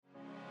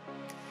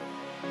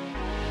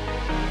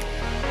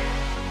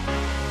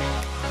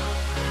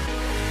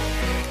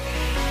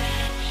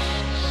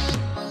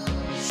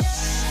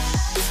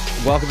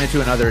Welcome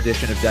into another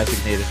edition of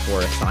Designated for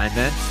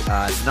Assignment.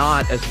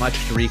 Not as much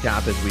to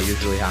recap as we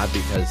usually have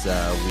because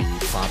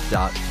we popped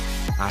up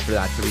after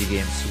that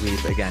 3-game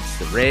sweep against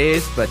the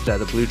Rays, but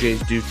the Blue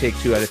Jays do take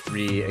 2 out of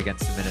 3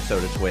 against the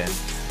Minnesota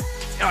Twins.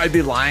 I'd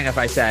be lying if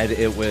I said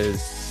it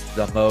was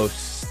the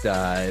most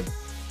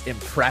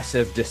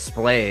impressive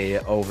display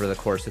over the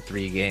course of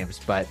 3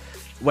 games, but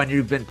when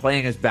you've been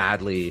playing as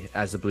badly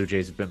as the Blue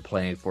Jays have been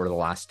playing for the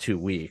last 2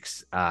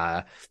 weeks,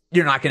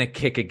 you're not going to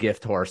kick a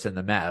gift horse in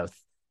the mouth.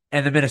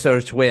 And the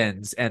Minnesota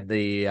Twins and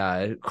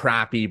the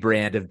crappy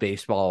brand of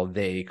baseball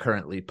they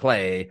currently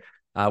play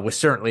was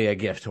certainly a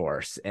gift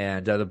horse.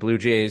 And the Blue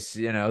Jays,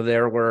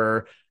 there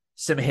were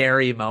some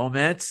hairy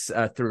moments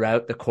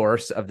throughout the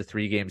course of the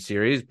 3-game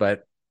series,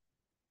 but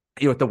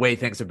with the way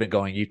things have been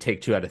going, you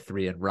take 2 out of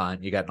 3 and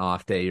run. You got an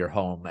off day, you're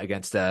home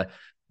against a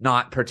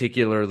not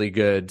particularly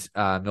good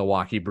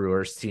Milwaukee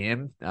Brewers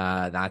team.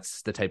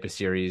 That's the type of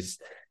series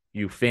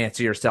you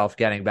fancy yourself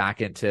getting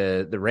back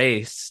into the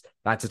race.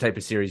 That's the type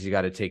of series you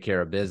got to take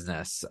care of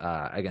business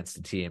against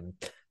a team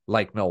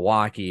like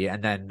Milwaukee.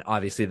 And then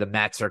obviously the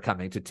Mets are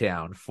coming to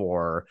town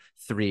for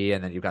 3.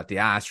 And then you've got the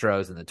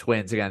Astros and the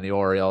Twins again, the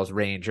Orioles,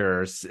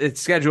 Rangers.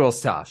 Its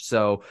schedule's tough.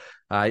 So,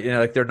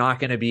 they're not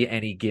going to be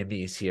any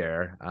gimmies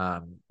here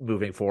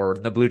moving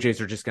forward. The Blue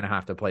Jays are just going to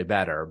have to play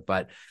better.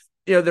 But,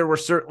 there were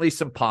certainly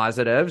some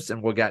positives,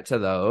 and we'll get to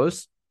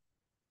those.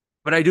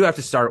 But I do have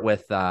to start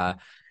with,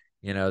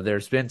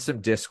 there's been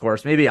some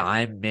discourse. Maybe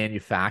I'm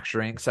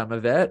manufacturing some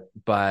of it,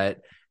 but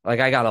I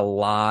got a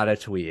lot of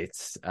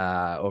tweets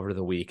over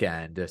the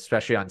weekend,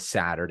 especially on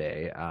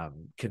Saturday,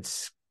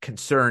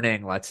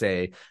 concerning, let's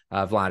say,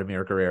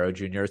 Vladimir Guerrero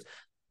Jr.'s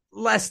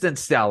less than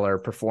stellar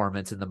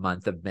performance in the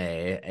month of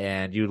May.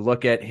 And you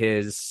look at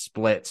his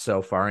split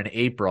so far in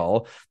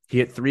April, he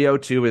hit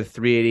 .302 with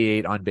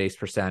 .388 on base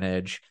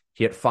percentage.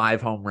 He hit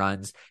 5 home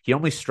runs. He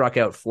only struck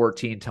out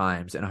 14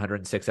 times in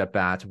 106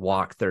 at-bats,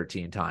 walked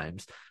 13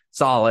 times.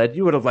 Solid.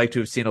 You would have liked to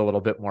have seen a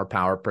little bit more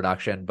power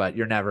production, but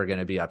you're never going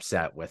to be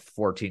upset with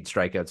 14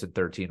 strikeouts and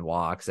 13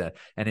 walks and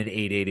an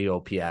 880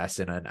 OPS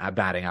and a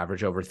batting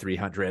average over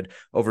 300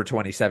 over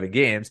 27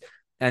 games.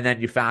 And then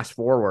you fast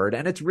forward,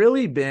 and it's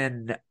really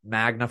been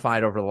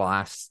magnified over the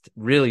last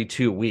really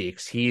 2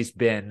 weeks. He's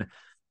been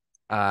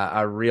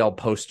a real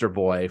poster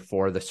boy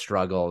for the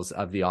struggles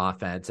of the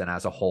offense and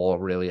as a whole,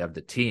 really, of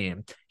the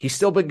team. He's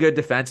still been good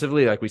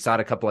defensively. We saw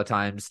it a couple of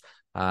times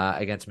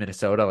against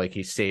Minnesota.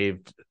 He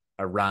saved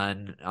a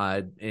run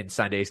in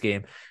Sunday's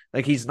game.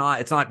 It's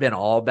not been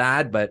all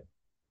bad, but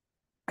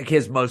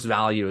his most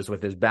value is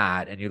with his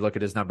bat. And you look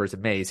at his numbers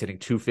in May, he's hitting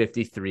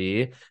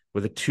 .253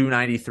 with a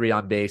 .293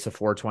 on base, a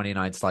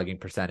 .429 slugging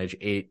percentage,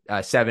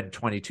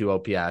 722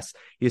 OPS.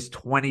 He has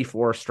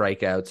 24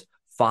 strikeouts,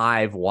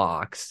 5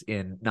 walks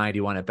in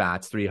 91 at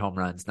bats, 3 home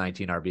runs,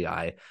 19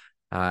 RBI.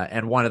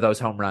 And one of those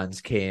home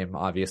runs came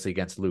obviously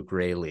against Luke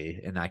Raley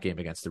in that game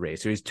against the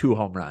Rays. So he's 2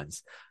 home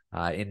runs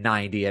in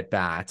 90 at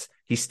bats.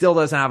 He still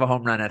doesn't have a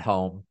home run at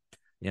home.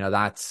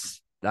 That's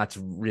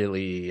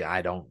really,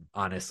 I don't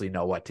honestly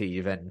know what to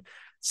even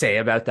say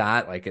about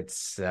that.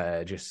 It's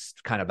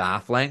just kind of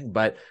baffling,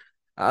 but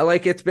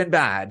it's been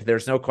bad.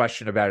 There's no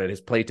question about it. His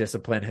plate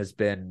discipline has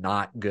been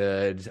not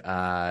good.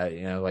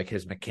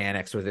 His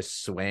mechanics with his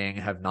swing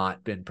have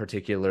not been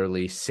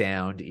particularly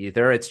sound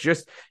either.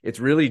 It's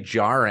really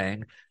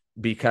jarring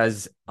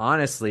because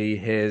honestly,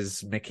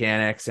 his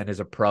mechanics and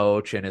his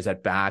approach and his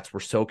at-bats were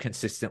so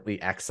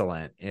consistently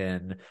excellent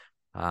in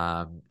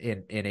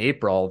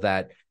April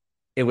that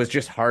it was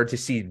just hard to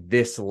see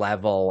this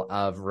level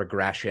of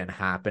regression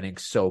happening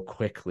so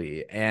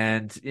quickly.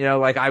 And,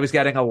 I was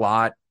getting a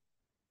lot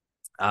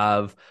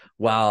of,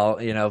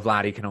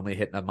 Vladdy can only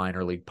hit in a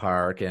minor league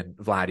park and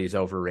Vladdy's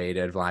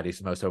overrated. Vladdy's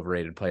the most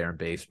overrated player in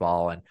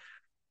baseball. And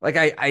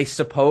I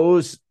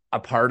suppose a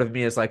part of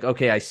me is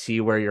okay, I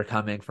see where you're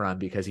coming from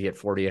because he hit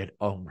 48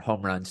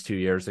 home runs 2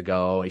 years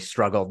ago. He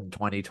struggled in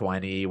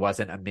 2020. He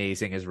wasn't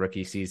amazing his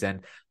rookie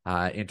season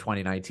in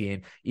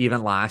 2019.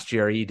 Even last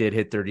year, he did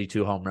hit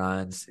 32 home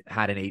runs,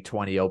 had an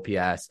 820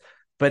 OPS,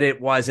 but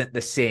it wasn't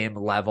the same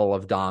level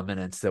of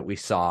dominance that we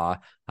saw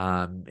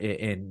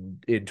in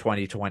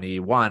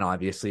 2021,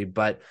 obviously.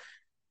 But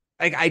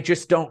I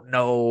just don't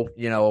know,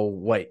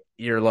 what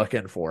you're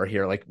looking for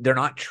here. They're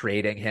not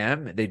trading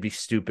him. They'd be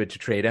stupid to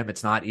trade him.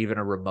 It's not even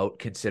a remote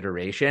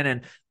consideration.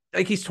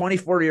 And he's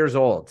 24 years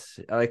old.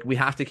 We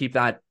have to keep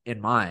that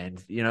in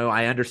mind.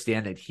 I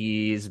understand that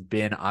he's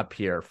been up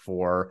here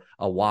for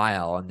a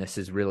while, and this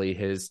is really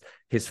his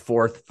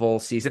 4th full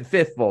season,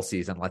 5th full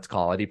season, let's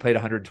call it. He played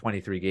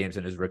 123 games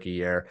in his rookie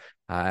year.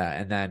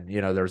 And then,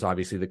 there was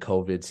obviously the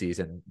COVID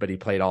season, but he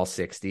played all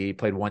 60, he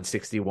played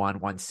 161,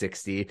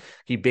 160.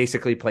 He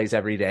basically plays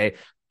every day.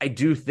 I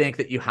do think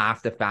that you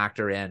have to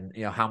factor in,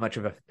 how much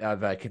of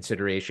a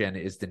consideration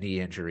is the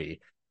knee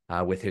injury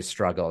with his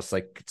struggles.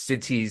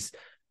 Since he's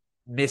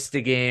missed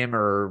a game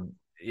or,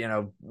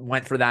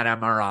 went for that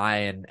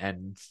MRI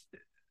and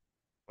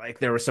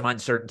there was some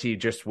uncertainty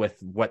just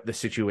with what the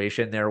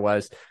situation there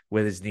was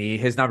with his knee.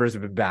 His numbers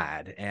have been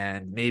bad,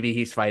 and maybe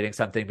he's fighting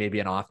something. Maybe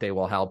an off day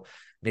will help.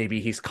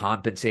 maybe he's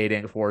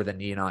compensating for the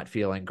knee not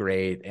feeling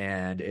great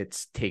and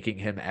it's taking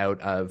him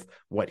out of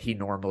what he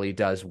normally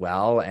does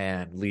well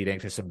and leading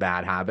to some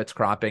bad habits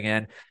cropping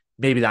in.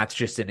 Maybe that's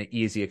just an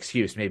easy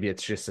excuse. Maybe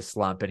it's just a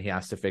slump and he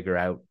has to figure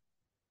out,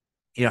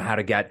 how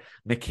to get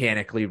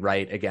mechanically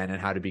right again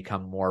and how to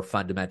become more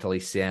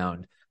fundamentally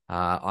sound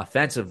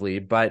offensively.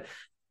 But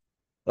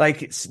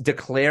like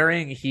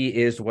declaring he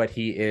is what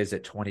he is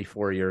at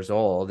 24 years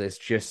old is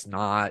just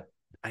not,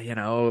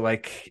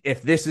 like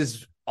if this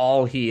is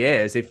all he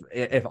is,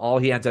 if all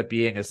he ends up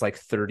being is like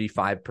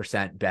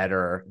 35%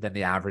 better than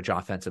the average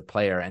offensive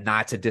player, and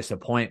that's a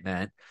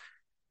disappointment,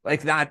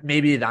 like that,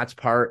 maybe that's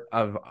part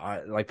of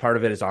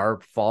it is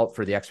our fault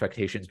for the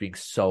expectations being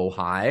so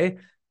high.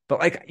 But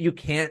like, you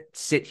can't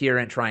sit here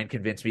and try and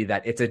convince me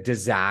that it's a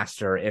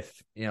disaster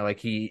if, like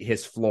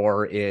his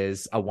floor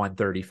is a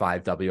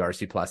 135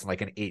 WRC plus and like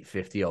an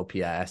 850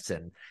 OPS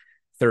and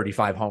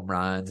 35 home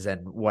runs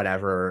and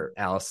whatever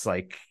else,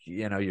 like,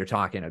 you're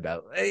talking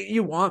about.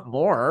 You want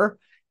more.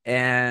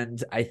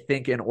 And I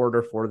think in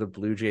order for the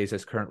Blue Jays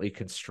as currently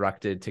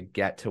constructed to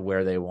get to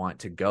where they want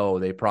to go,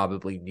 they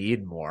probably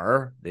need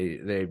more.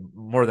 They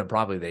more than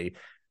probably, they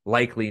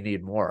likely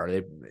need more.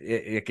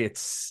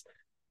 It's,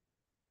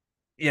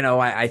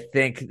 I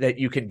think that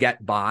you can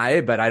get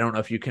by, but I don't know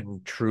if you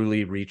can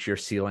truly reach your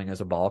ceiling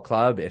as a ball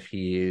club if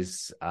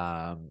he's,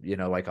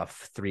 like a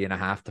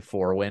 3.5 to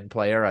 4 win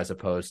player as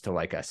opposed to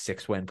like a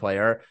 6 win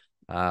player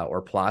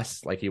or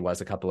plus, like he was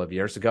a couple of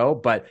years ago.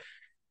 But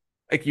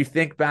like you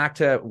think back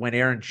to when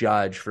Aaron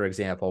Judge, for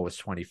example, was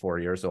 24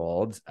 years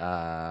old,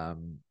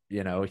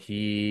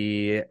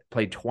 he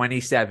played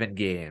 27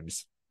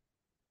 games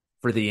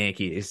for the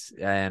Yankees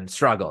and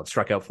struck out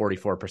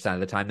 44% of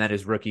the time. Then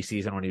his rookie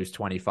season when he was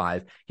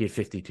 25, he had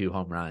 52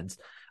 home runs.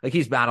 Like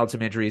he's battled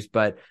some injuries,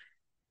 but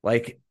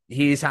like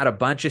he's had a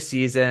bunch of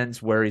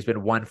seasons where he's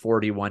been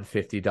 140,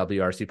 150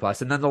 WRC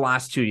plus. And then the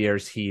last 2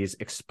 years he's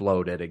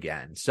exploded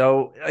again.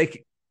 So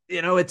like,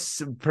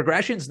 it's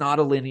progression's not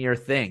a linear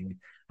thing.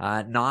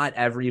 Not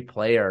every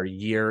player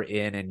year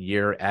in and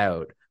year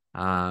out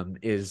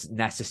is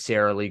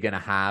necessarily going to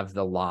have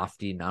the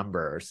lofty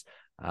numbers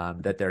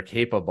that they're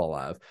capable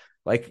of.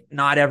 Like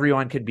not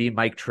everyone could be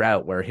Mike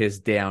Trout, where his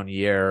down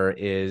year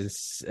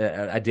is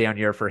a down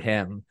year for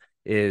him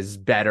is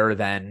better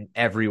than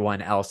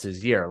everyone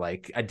else's year.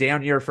 Like a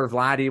down year for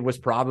Vladdy was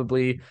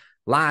probably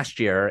last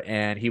year,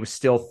 and he was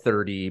still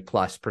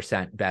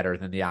 30+% better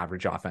than the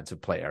average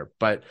offensive player.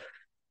 But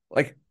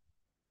like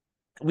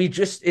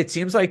it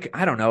seems like,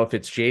 I don't know if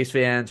it's Jays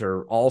fans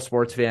or all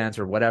sports fans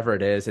or whatever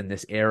it is in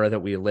this era that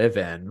we live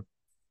in,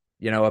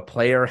 a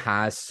player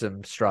has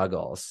some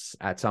struggles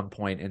at some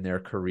point in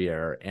their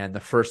career, and the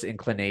first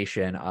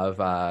inclination of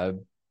a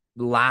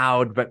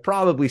loud but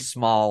probably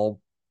small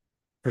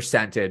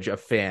percentage of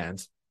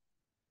fans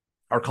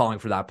are calling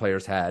for that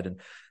player's head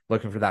and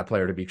looking for that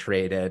player to be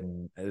traded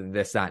and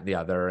this, that, and the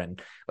other. And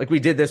like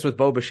we did this with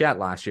Bo Bichette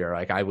last year.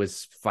 Like I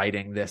was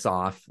fighting this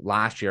off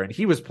last year, and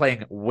he was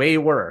playing way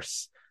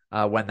worse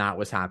when that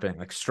was happening,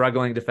 like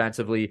struggling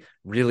defensively,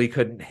 really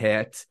couldn't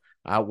hit.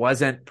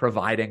 Wasn't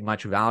providing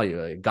much value.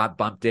 It got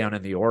bumped down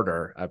in the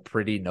order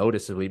pretty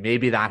noticeably.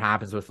 Maybe that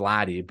happens with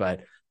Vladdy,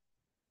 but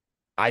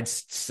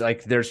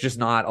there's just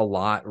not a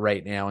lot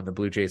right now in the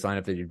Blue Jays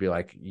lineup that you'd be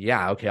like,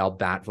 yeah, okay, I'll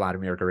bat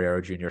Vladimir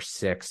Guerrero Jr.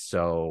 6th.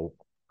 So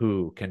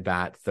who can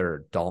bat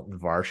 3rd? Dalton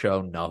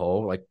Varsho? No.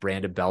 Like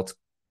Brandon Belt's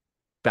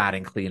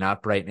batting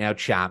cleanup right now.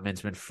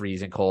 Chapman's been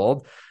freezing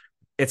cold.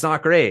 It's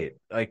not great.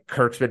 Like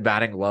Kirk's been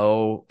batting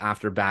low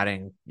after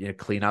batting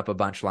clean up a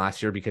bunch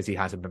last year because he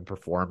hasn't been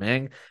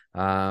performing.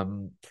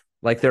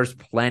 Like there's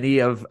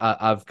plenty of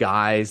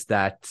guys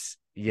that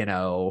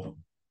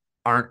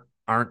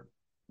aren't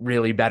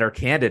really better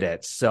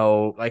candidates.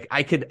 So like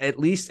I could at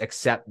least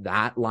accept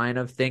that line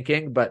of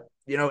thinking. But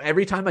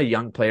every time a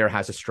young player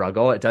has a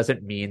struggle, it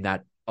doesn't mean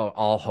that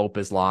all hope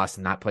is lost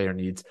and that player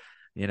needs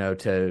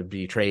to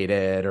be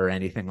traded or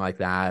anything like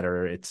that,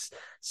 or it's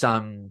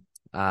some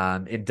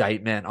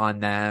indictment on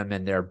them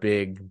and their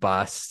big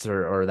busts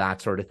or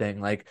that sort of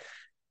thing. Like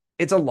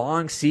it's a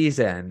long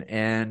season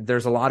and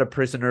there's a lot of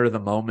prisoner of the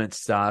moment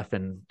stuff,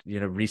 and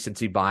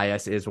recency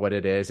bias is what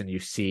it is, and you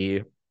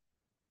see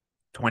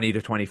 20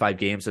 to 25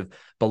 games of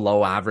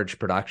below average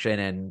production,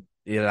 and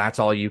that's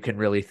all you can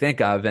really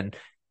think of. And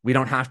we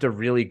don't have to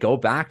really go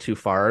back too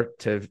far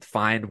to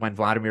find when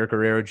Vladimir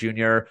Guerrero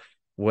Jr.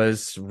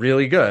 was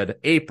really good,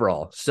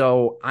 April.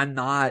 So I'm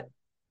not,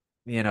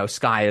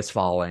 sky is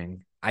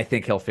falling. I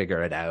think he'll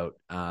figure it out.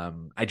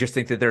 I just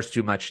think that there's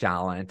too much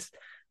talent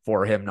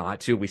for him not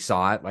to. We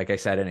saw it, like I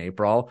said, in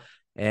April.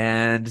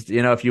 And,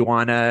 if you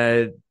want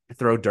to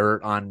throw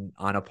dirt on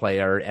a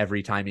player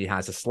every time he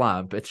has a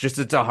slump,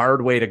 it's a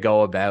hard way to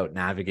go about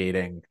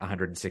navigating a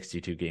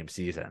 162 game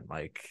season.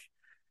 Like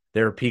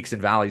there are peaks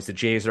and valleys. The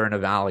Jays are in a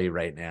valley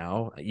right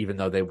now, even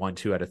though they won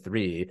 2 out of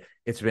 3.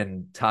 It's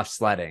been tough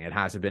sledding. It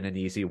hasn't been an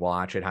easy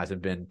watch. It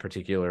hasn't been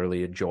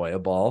particularly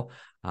enjoyable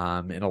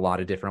in a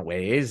lot of different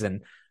ways.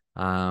 And,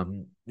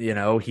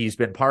 he's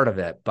been part of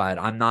it, but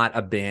I'm not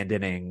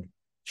abandoning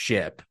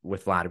ship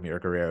with Vladimir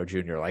Guerrero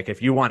Jr. Like,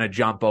 if you want to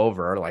jump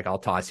over, like, I'll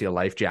toss you a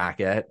life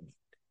jacket.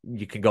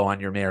 You can go on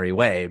your merry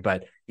way.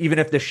 But even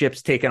if the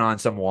ship's taken on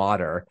some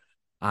water,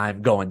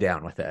 I'm going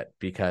down with it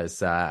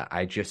because I'm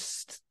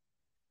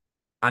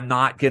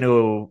not going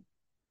to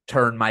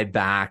turn my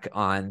back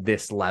on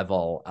this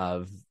level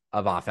of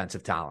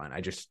offensive talent.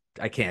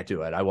 I can't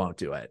do it. I won't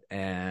do it.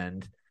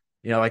 And,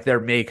 like, there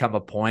may come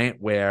a point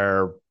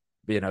where,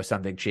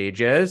 something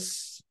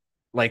changes,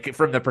 like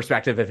from the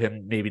perspective of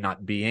him maybe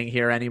not being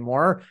here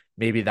anymore.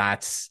 Maybe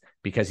that's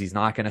because he's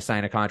not going to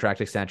sign a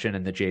contract extension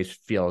and the Jays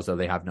feel as though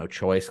they have no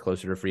choice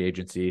closer to free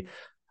agency.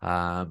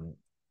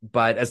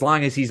 But as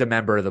long as he's a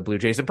member of the Blue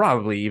Jays, and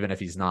probably even if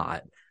he's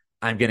not,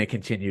 I'm going to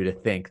continue to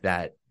think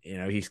that,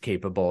 he's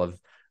capable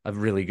of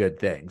really good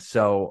things.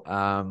 So,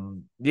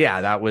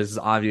 that was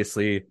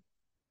obviously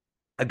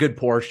a good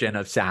portion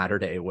of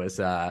Saturday was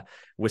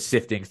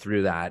sifting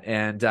through that.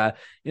 And,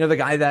 the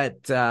guy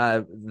that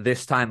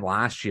this time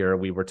last year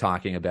we were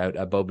talking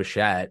about, Bo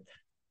Bichette,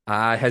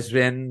 has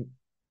been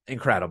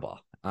incredible.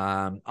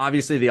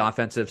 Obviously the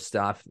offensive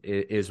stuff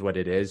is what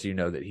it is.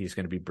 That he's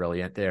going to be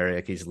brilliant there.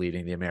 Like, he's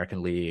leading the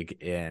American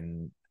League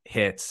in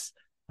hits.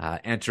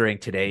 Entering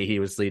today, he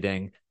was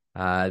leading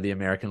the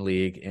American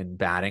League in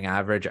batting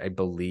average. I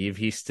believe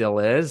he still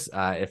is.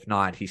 If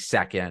not, he's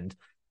second.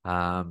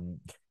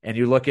 And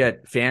you look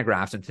at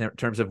Fangraphs in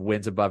terms of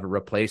wins above a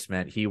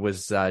replacement, he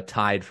was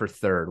tied for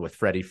third with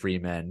Freddie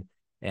Freeman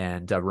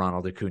and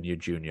Ronald Acuna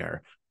Jr.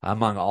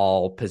 among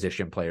all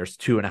position players,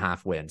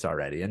 2.5 wins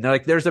already. And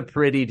there's a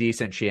pretty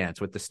decent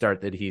chance with the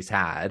start that he's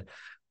had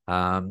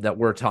that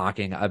we're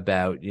talking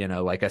about,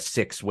 like a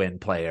 6-win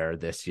player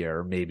this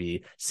year,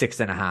 maybe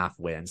 6.5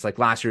 wins. Like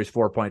last year was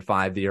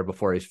 4.5, the year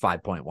before he's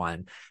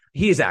 5.1.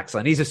 He's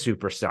excellent. He's a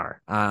superstar.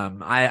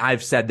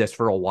 I've said this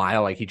for a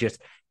while. Like,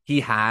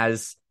 he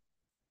has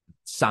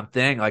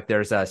something, like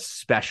there's a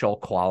special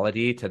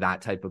quality to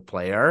that type of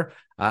player,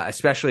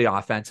 especially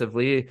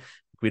offensively.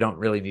 We don't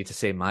really need to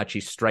say much.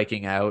 He's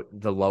striking out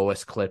the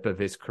lowest clip of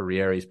his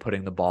career. He's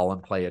putting the ball in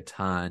play a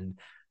ton.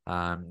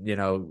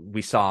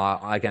 We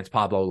saw against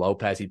Pablo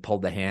Lopez, he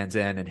pulled the hands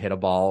in and hit a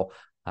ball,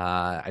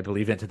 I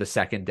believe, into the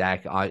second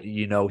deck.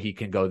 He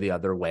can go the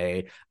other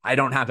way. I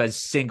don't have a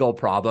single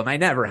problem. I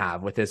never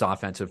have with his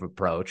offensive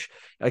approach.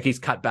 Like, he's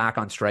cut back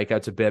on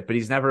strikeouts a bit, but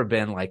he's never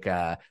been like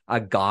a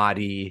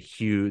gaudy,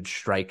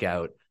 huge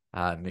strikeout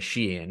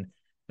machine.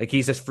 Like,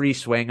 he's a free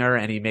swinger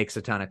and he makes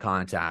a ton of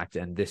contact.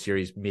 And this year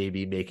he's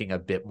maybe making a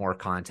bit more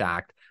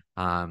contact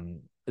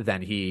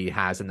than he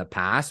has in the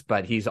past,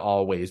 but he's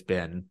always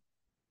been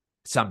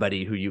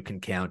somebody who you can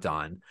count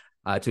on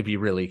to be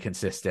really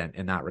consistent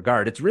in that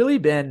regard. It's really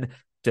been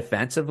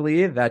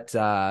defensively that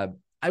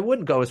I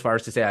wouldn't go as far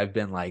as to say I've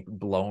been like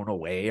blown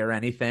away or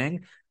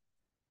anything,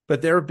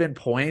 but there have been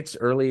points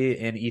early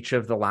in each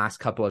of the last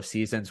couple of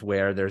seasons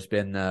where there's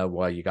been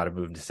you got to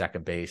move him to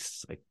second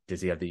base. Like,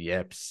 does he have the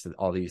yips?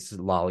 All these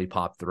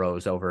lollipop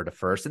throws over to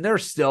first. And there are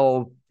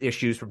still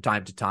issues from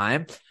time to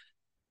time.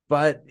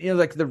 But,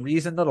 like, the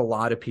reason that a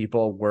lot of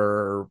people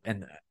were,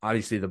 and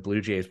obviously the Blue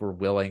Jays were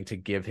willing to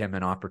give him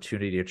an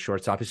opportunity at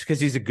shortstop is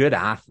because he's a good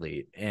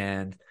athlete.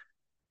 And,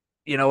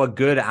 a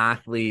good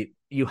athlete,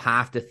 you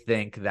have to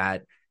think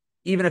that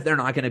even if they're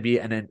not going to be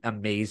an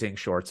amazing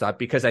shortstop,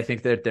 because I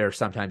think that there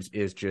sometimes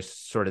is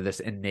just sort of this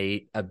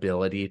innate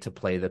ability to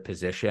play the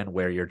position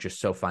where you're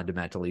just so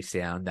fundamentally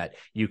sound that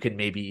you can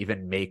maybe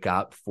even make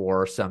up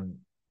for some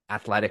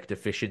athletic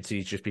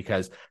deficiencies just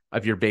because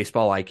of your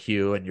baseball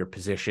IQ and your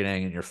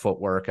positioning and your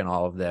footwork and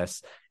all of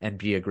this, and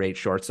be a great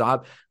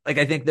shortstop. Like,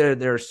 I think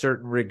there are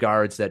certain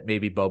regards that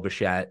maybe Bo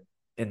Bichette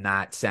in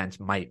that sense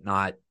might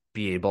not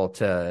be able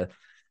to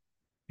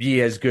be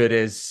as good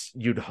as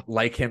you'd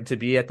like him to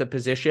be at the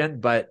position,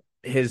 but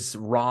his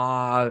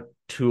raw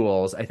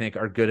tools, I think,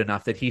 are good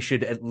enough that he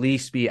should at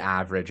least be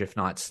average, if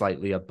not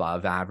slightly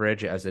above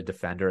average, as a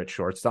defender at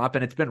shortstop.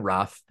 And it's been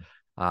rough.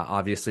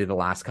 Obviously, the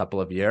last couple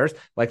of years,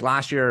 like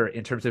last year,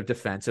 in terms of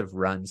defensive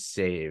runs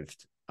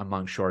saved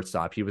among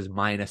shortstop, he was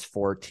minus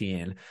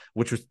 14,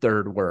 which was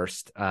third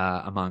worst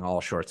among all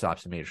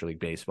shortstops in Major League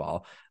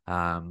Baseball.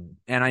 And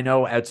I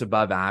know outs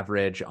above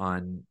average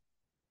on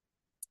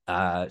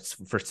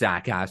for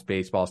Statcast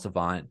Baseball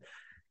Savant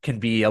can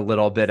be a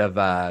little bit of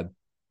a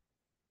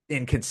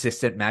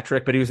inconsistent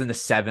metric, but he was in the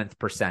 7th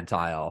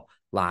percentile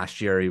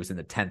last year. He was in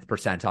the 10th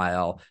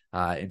percentile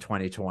in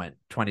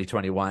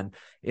 2021.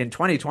 In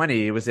 2020,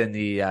 he was in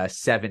the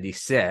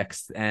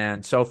 76th.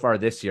 And so far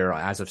this year,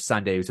 as of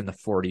Sunday, he was in the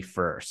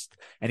 41st.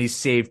 And he's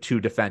saved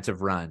 2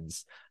 defensive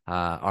runs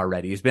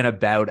already. He's been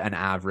about an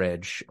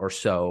average or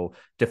so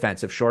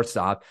defensive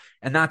shortstop.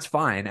 And that's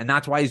fine. And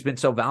that's why he's been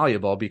so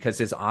valuable, because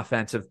his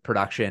offensive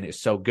production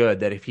is so good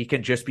that if he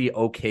can just be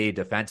okay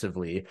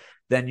defensively,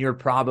 then you're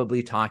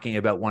probably talking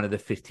about one of the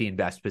 15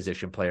 best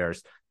position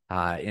players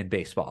in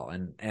baseball.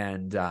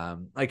 And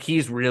like,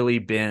 he's really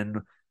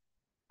been,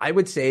 I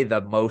would say,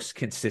 the most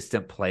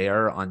consistent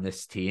player on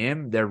this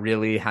team. There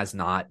really has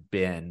not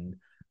been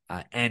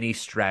any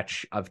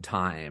stretch of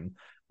time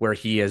where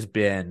he has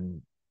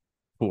been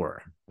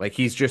poor. Like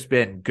he's just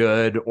been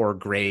good or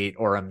great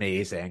or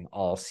amazing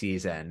all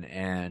season.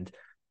 And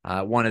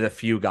one of the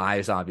few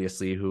guys,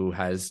 obviously, who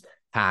has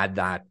had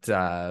that,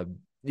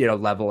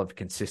 level of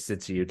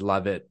consistency. You'd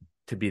love it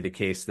to be the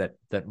case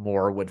that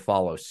more would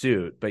follow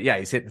suit. But yeah,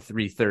 he's hitting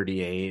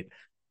 338.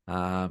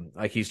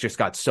 Like he's just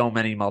got so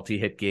many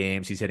multi-hit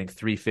games. He's hitting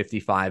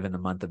 355 in the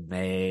month of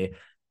May,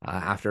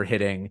 after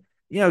hitting,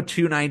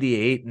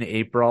 298 in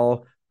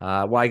April.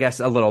 Well, I guess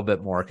a little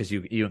bit more because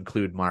you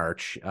include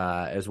March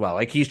as well.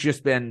 Like he's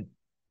just been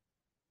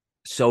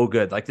so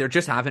good. Like there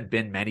just haven't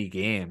been many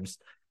games.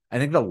 I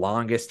think the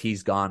longest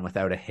he's gone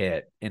without a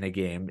hit in a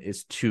game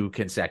is 2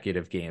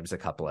 consecutive games a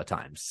couple of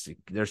times.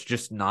 There's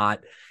just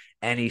not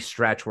any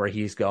stretch where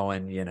he's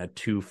going,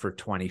 2 for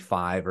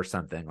 25 or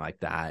something like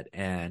that.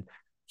 And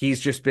he's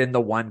just been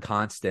the one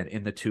constant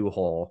in the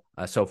 2-hole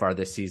so far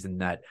this season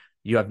that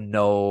you have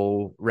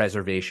no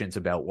reservations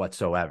about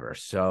whatsoever.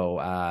 So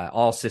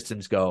all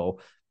systems go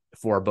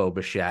for Bo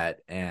Bichette,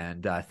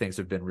 and things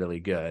have been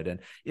really good.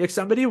 And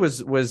somebody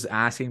was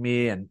asking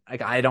me, and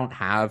like I don't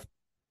have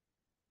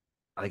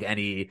like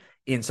any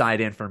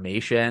inside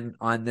information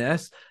on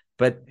this,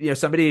 but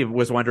somebody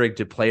was wondering,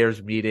 do players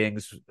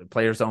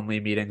only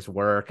meetings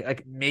work?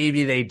 Like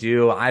maybe they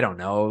do. I don't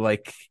know.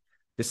 Like,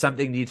 does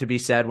something need to be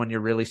said when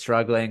you're really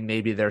struggling?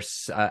 Maybe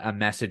there's a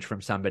message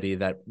from somebody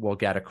that will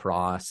get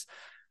across.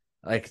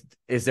 Like,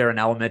 is there an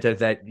element of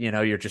that,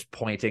 you're just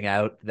pointing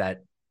out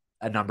that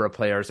a number of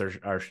players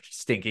are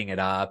stinking it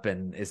up,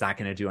 and is that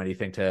going to do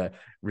anything to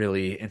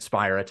really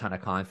inspire a ton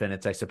of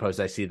confidence? I suppose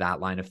I see that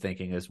line of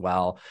thinking as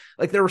well.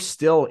 Like there were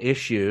still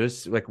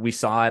issues. Like we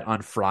saw it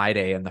on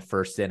Friday in the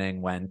first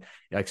inning when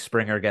like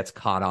Springer gets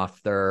caught off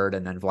third,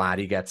 and then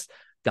Vladdy gets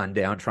gunned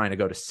down trying to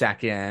go to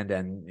second.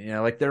 And,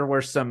 like there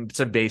were some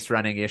base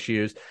running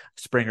issues.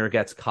 Springer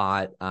gets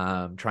caught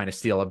trying to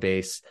steal a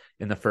base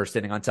in the first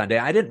inning on Sunday.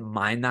 I didn't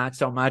mind that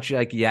so much.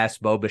 Like, yes,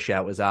 Bo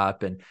Bichette was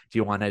up, and do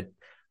you want to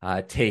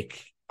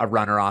take a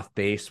runner off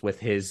base with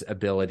his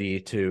ability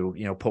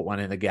to, put one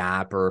in the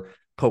gap or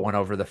put one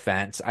over the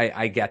fence?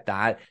 I get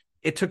that.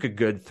 It took a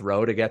good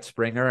throw to get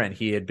Springer, and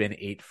he had been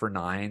 8 for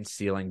 9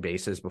 stealing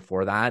bases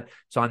before that.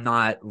 So I'm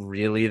not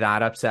really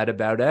that upset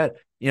about it.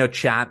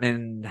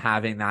 Chapman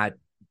having that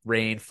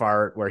rain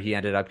fart where he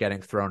ended up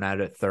getting thrown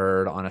out at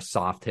third on a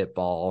soft hit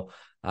ball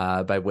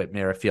by Whit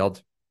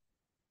Merrifield.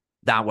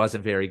 That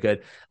wasn't very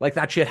good. Like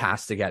that shit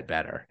has to get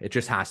better. It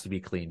just has to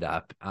be cleaned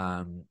up.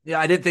 I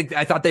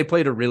thought they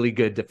played a really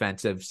good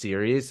defensive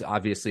series.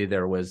 Obviously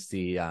there was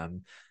the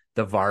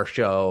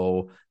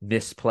Varsho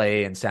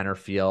misplay in center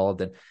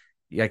field, and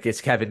like,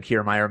 is Kevin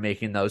Kiermaier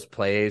making those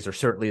plays, or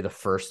certainly the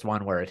first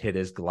one where it hit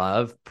his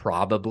glove?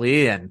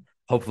 Probably. And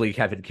hopefully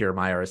Kevin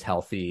Kiermaier is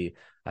healthy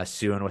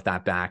soon with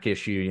that back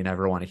issue. You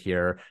never want to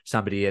hear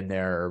somebody in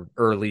their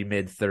early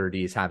mid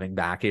 30s having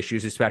back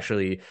issues,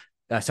 especially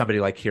somebody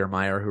like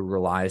Kiermaier who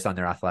relies on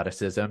their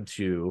athleticism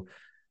to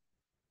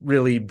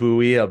really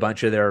buoy a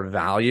bunch of their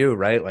value,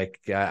 right?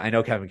 Like I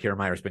know Kevin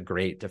Kiermaier has been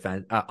great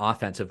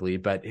offensively,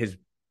 but his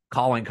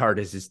calling card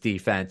is his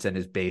defense and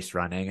his base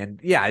running, and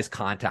his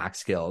contact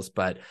skills.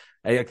 But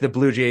like the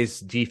Blue Jays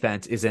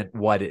defense isn't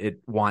what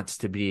it wants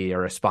to be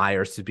or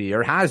aspires to be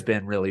or has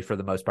been really for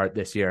the most part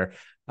this year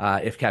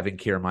if Kevin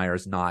Kiermaier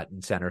is not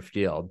in center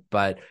field.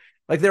 But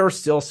like there were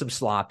still some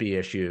sloppy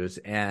issues,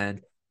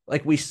 and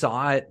like we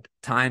saw it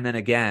time and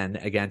again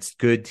against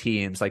good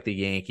teams like the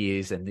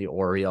Yankees and the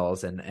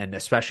Orioles, and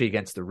especially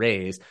against the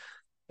Rays.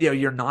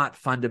 You're not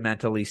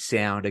fundamentally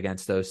sound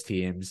against those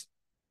teams,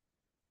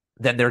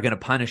 then they're going to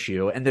punish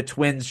you. And the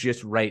Twins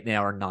just right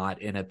now are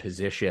not in a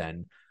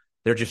position.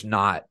 They're just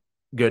not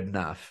good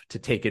enough to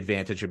take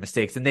advantage of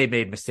mistakes. And they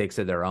made mistakes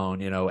of their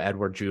own.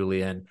 Edward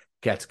Julian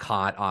gets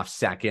caught off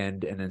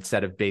second, and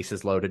instead of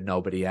bases loaded,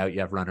 nobody out, you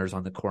have runners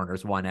on the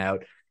corners, 1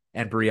 out.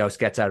 And Brios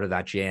gets out of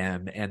that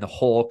jam, and the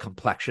whole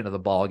complexion of the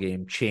ball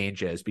game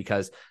changes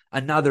because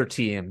another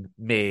team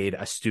made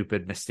a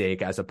stupid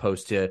mistake as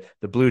opposed to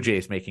the Blue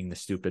Jays making the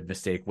stupid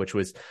mistake, which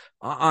was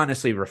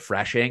honestly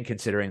refreshing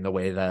considering the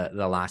way the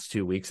last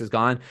 2 weeks has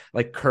gone.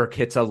 Like Kirk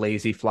hits a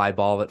lazy fly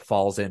ball that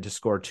falls in to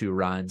score 2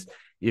 runs.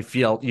 You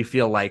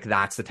feel like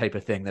that's the type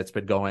of thing that's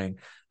been going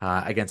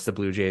against the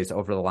Blue Jays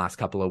over the last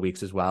couple of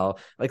weeks as well.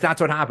 Like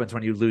that's what happens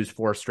when you lose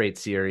 4 straight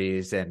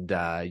series and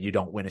you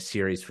don't win a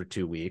series for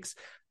 2 weeks.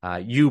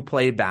 You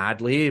play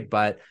badly,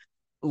 but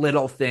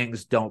little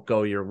things don't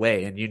go your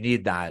way. And you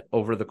need that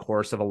over the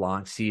course of a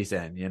long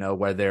season,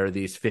 where there are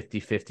these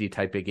 50-50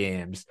 type of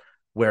games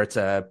where it's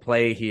a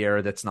play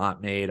here that's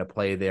not made, a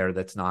play there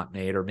that's not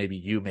made, or maybe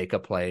you make a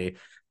play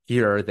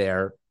here or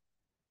there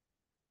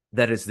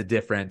that is the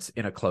difference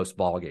in a close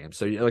ball game.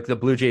 So like the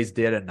Blue Jays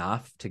did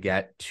enough to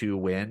get 2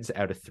 wins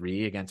out of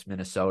 3 against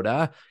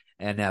Minnesota,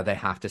 and now they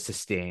have to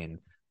sustain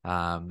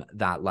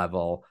that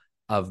level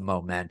of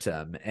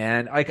momentum.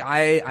 And like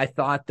I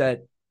thought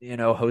that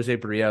Jose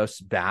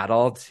Brios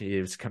battled.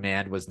 His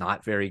command was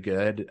not very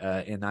good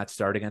in that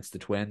start against the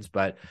Twins,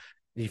 but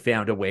he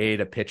found a way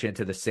to pitch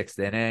into the 6th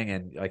inning,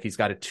 and like he's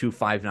got a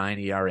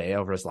 2.59 ERA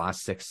over his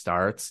last 6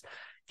 starts.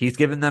 He's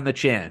given them a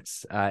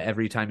chance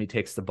every time he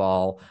takes the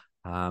ball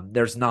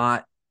There's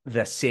not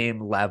the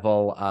same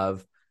level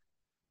of,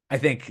 I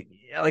think,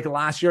 like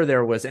last year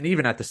there was, and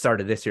even at the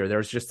start of this year, there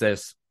was just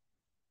this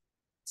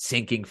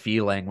sinking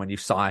feeling when you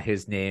saw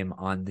his name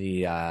on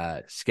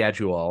the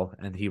schedule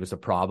and he was a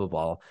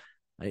probable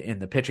in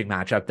the pitching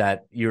matchup,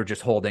 that you were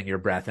just holding your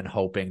breath and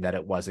hoping that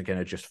it wasn't going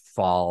to just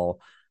fall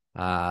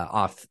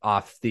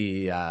off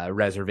the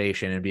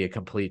reservation and be a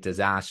complete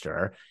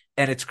disaster.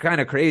 And it's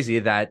kind of crazy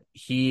that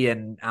he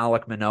and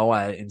Alek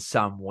Manoah in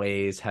some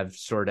ways have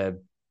sort of,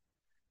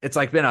 it's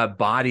like been a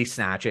body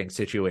snatching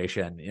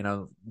situation.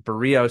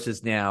 Berrios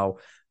is now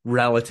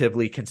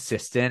relatively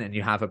consistent, and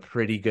you have a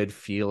pretty good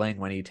feeling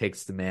when he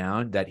takes the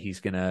mound that he's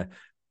going to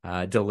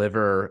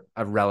deliver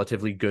a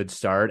relatively good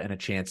start and a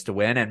chance to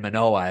win. And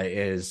Manoah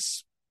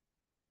is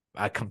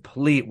a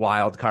complete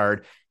wild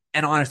card.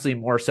 And honestly,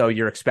 more so,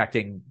 you're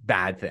expecting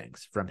bad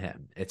things from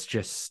him. It's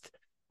just,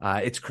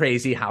 it's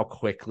crazy how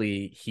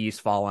quickly he's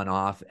fallen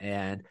off.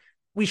 And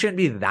we shouldn't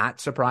be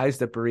that surprised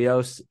that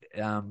Berrios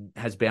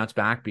has bounced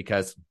back,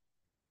 because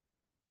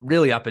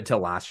really up until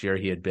last year,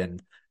 he had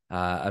been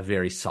a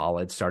very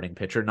solid starting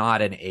pitcher,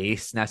 not an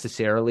ace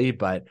necessarily,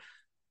 but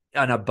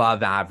an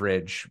above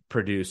average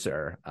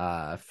producer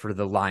for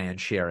the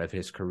lion's share of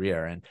his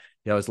career. And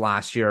is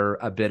last year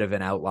a bit of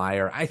an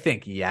outlier? I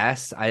think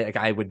yes.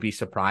 I would be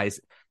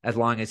surprised, as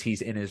long as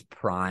he's in his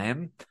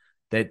prime,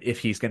 that if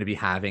he's going to be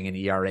having an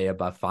ERA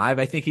above 5.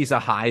 I think he's a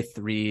high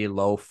 3,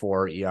 low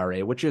 4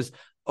 ERA, which is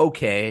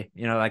okay.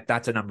 Like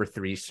that's a number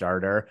 3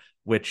 starter,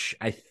 which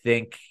I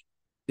think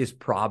is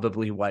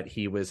probably what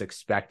he was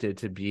expected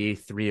to be,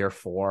 3 or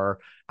 4.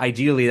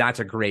 Ideally, that's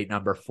a great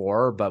number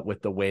 4, but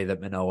with the way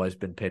that Manoah has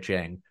been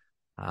pitching,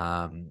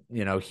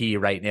 he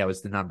right now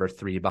is the number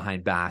 3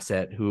 behind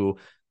Bassett, who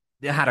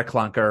had a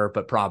clunker,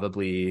 but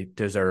probably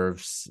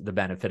deserves the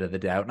benefit of the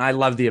doubt. And I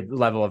love the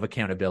level of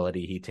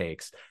accountability he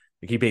takes.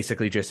 Like, he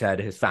basically just said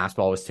his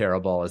fastball was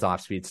terrible, his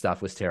off-speed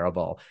stuff was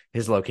terrible,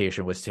 his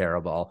location was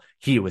terrible,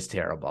 he was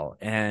terrible,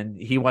 and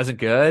he wasn't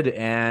good.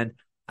 And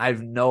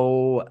I've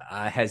no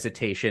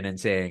hesitation in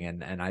saying,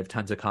 and I have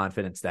tons of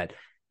confidence that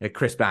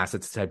Chris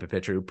Bassett's the type of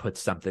pitcher who puts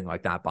something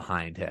like that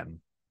behind him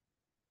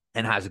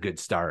and has a good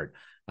start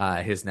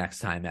his next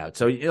time out.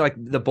 So like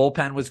the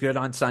bullpen was good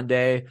on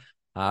Sunday,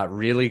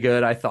 really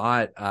good, I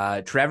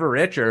thought. Trevor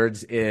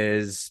Richards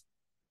is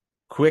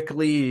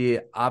quickly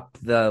up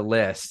the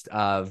list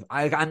of,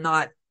 I'm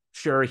not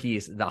sure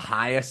he's the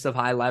highest of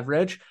high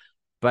leverage,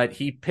 but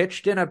he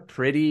pitched in a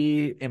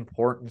pretty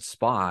important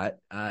spot.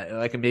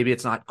 Like maybe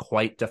it's not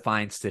quite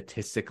defined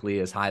statistically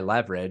as high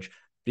leverage,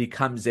 but he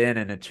comes in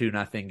a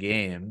 2-0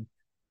 game,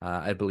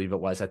 I believe it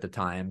was at the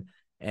time,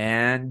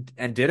 and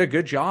did a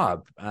good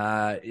job.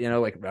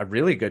 Like a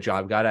really good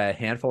job. Got a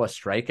handful of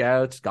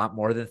strikeouts, got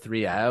more than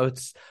 3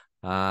 outs.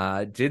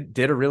 Did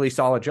a really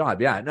solid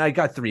job. Yeah, and I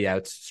got 3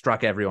 outs,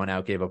 struck everyone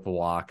out, gave up a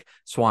walk.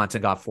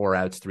 Swanson got 4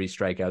 outs, 3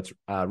 strikeouts.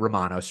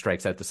 Romano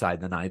strikes out the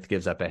side in the 9th,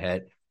 gives up a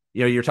hit.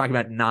 You're talking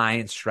about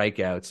 9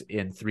 strikeouts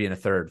in 3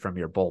 1/3 from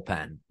your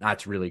bullpen.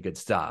 That's really good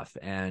stuff.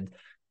 And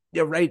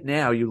right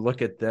now you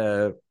look at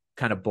the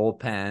kind of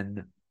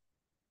bullpen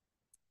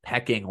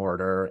pecking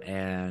order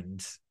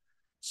and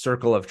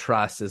circle of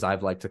trust, as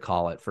I've liked to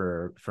call it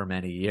for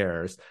many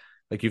years.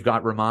 Like, you've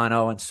got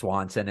Romano and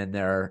Swanson in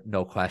there,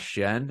 no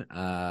question.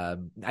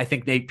 I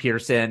think Nate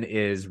Pearson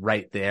is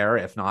right there,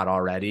 if not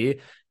already.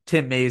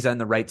 Tim Mesa in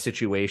the right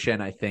situation,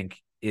 I think,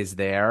 is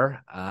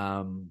there.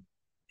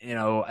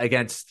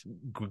 Against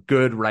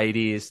good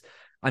righties,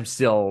 I'm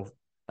still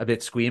a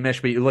bit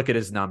squeamish, but you look at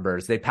his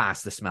numbers, they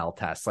pass the smell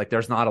test. Like,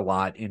 there's not a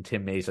lot in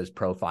Tim Mesa's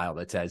profile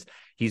that says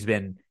he's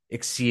been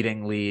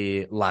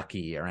exceedingly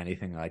lucky or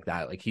anything like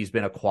that. Like, he's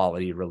been a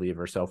quality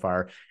reliever so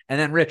far. And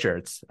then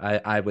Richards,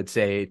 I would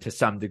say, to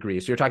some degree.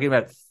 So you're talking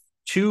about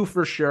 2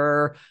 for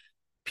sure.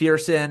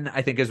 Pearson,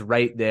 I think, is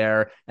right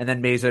there. And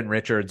then Mesa and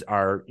Richards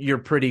you're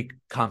pretty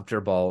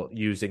comfortable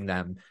using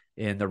them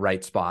in the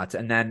right spots.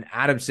 And then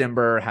Adam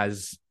Cimber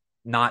has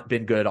not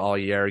been good all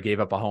year.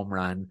 Gave up a home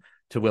run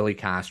to Willie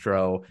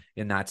Castro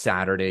in that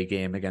Saturday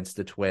game against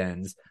the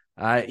Twins.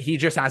 He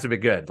just hasn't been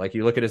good. Like,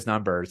 you look at his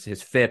numbers,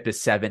 his FIP is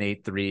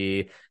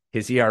 7.83,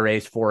 his ERA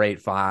is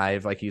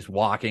 4.85. Like, he's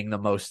walking the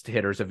most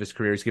hitters of his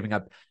career. He's giving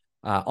up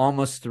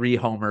almost 3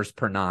 homers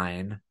per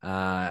 9.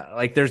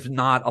 Like, there's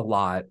not a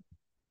lot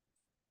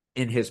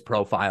in his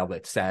profile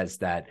that says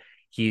that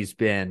he's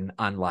been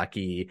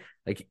unlucky.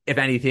 Like, if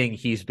anything,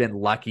 he's been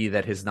lucky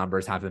that his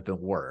numbers haven't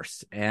been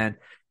worse. And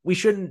we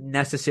shouldn't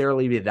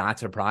necessarily be that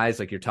surprised.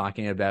 Like, you're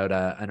talking about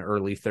an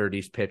early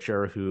 30s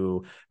pitcher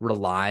who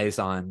relies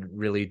on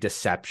really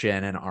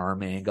deception and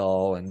arm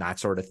angle and that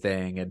sort of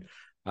thing.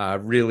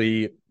 And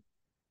really,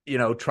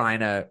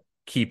 trying to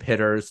keep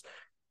hitters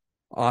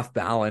off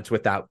balance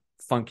with that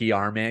funky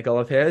arm angle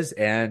of his.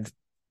 And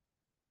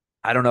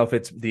I don't know if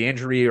it's the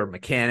injury or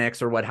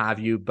mechanics or what have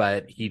you,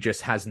 but he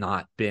just has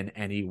not been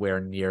anywhere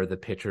near the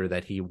pitcher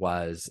that he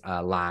was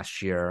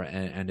last year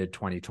and in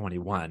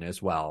 2021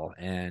 as well.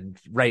 And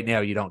right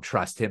now you don't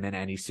trust him in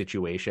any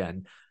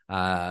situation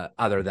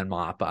other than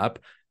mop up.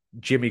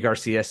 Jimmy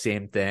Garcia,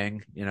 same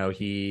thing.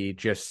 He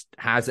just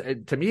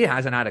to me,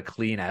 hasn't had a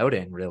clean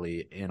outing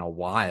really in a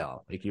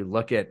while. Like you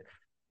look at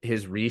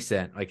his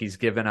recent, like he's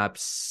given up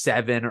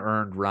 7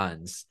 earned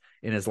runs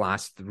in his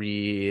last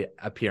 3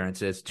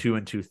 appearances, 2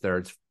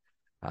 2/3.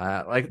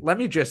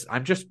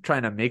 I'm just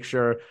trying to make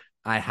sure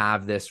I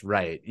have this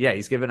right. Yeah,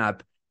 he's given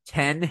up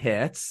 10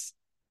 hits,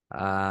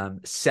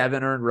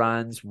 7 earned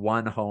runs,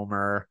 1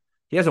 homer.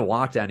 He hasn't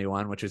walked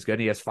anyone, which is good.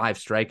 He has 5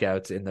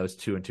 strikeouts in those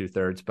 2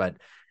 2/3, but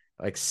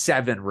like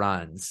 7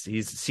 runs.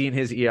 He's seen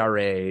his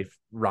ERA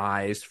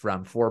rise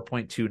from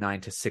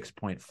 4.29 to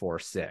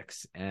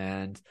 6.46.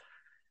 And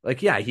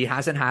like, yeah, he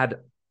hasn't had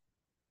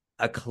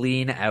a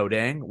clean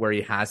outing where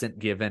he hasn't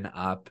given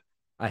up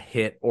a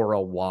hit or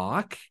a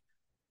walk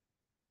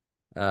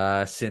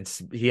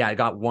since he had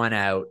got 1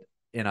 out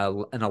in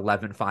an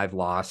 11-5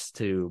 loss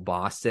to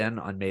Boston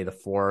on May the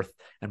 4th.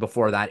 And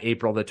before that,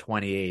 April the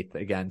 28th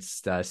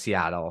against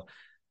Seattle.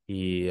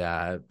 He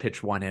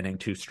pitched 1 inning,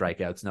 2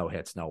 strikeouts, no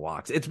hits, no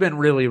walks. It's been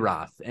really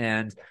rough.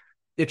 And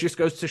it just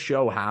goes to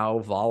show how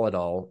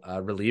volatile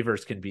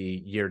relievers can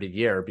be year to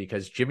year,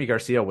 because Jimmy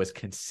Garcia was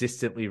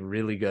consistently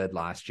really good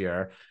last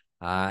year.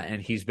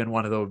 And he's been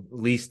one of the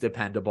least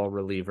dependable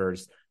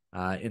relievers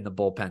in the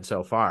bullpen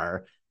so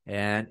far.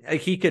 And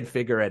he could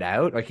figure it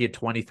out. Like he had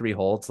 23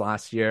 holds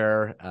last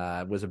year,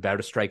 was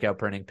about a strikeout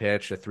per inning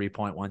pitch, a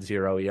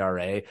 3.10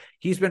 ERA.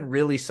 He's been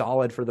really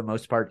solid for the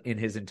most part in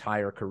his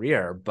entire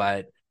career,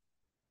 but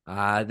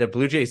the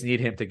Blue Jays need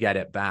him to get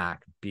it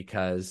back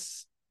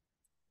because,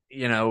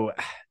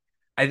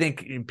 I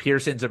think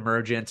Pearson's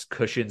emergence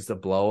cushions the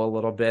blow a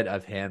little bit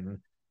of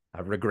him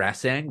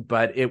regressing,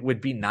 but it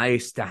would be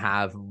nice to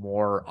have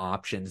more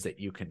options that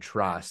you can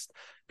trust,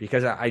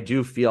 because I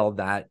do feel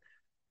that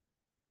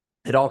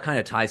it all kind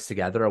of ties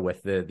together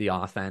with the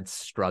offense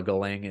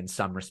struggling in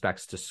some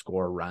respects to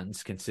score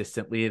runs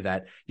consistently,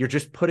 that you're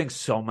just putting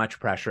so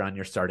much pressure on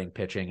your starting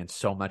pitching and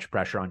so much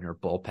pressure on your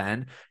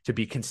bullpen to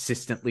be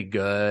consistently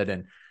good.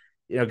 And,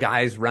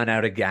 guys run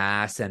out of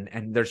gas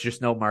and there's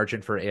just no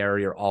margin for error.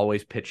 You're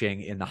always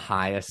pitching in the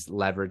highest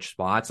leverage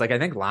spots. Like I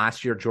think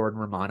last year, Jordan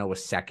Romano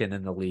was 2nd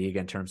in the league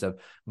in terms of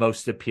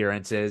most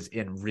appearances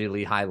in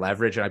really high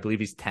leverage. And I believe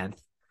he's 10th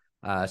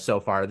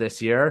so far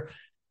this year.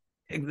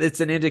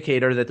 It's an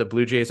indicator that the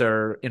Blue Jays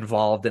are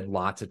involved in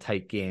lots of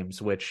tight games,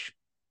 which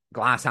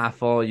glass half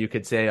full, you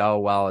could say, oh,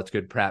 well, it's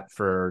good prep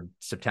for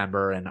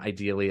September and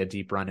ideally a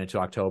deep run into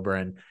October.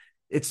 And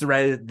it's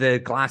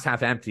the glass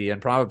half empty.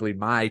 And probably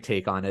my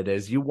take on it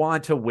is you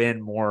want to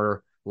win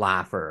more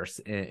laughers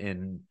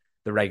in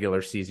the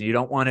regular season. You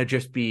don't want to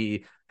just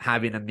be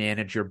having to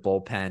manage your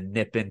bullpen,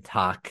 nip and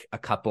tuck a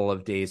couple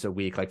of days a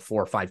week, like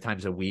 4 or 5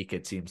 times a week,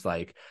 it seems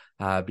like,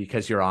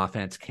 because your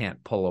offense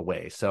can't pull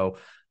away. So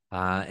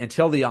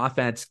until the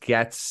offense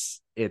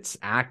gets its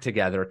act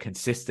together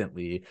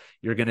consistently,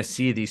 you're going to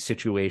see these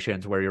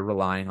situations where you're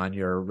relying on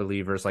your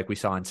relievers, like we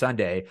saw on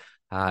Sunday,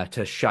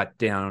 to shut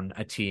down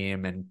a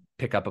team and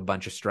pick up a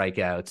bunch of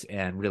strikeouts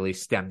and really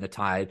stem the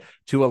tide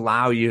to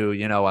allow you,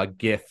 a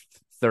gift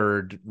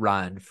third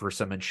run for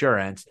some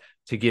insurance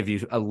to give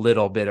you a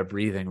little bit of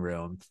breathing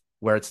room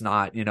where it's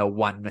not,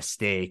 one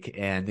mistake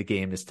and the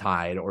game is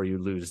tied or you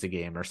lose the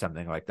game or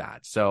something like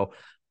that. So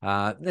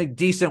a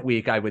decent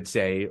week, I would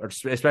say, or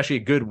especially a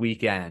good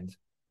weekend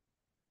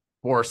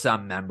for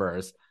some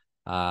members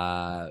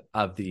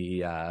of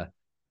the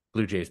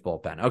Blue Jays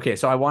bullpen. Okay,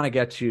 so I want to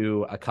get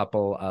to a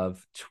couple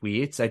of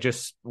tweets. I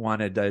just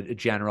wanted a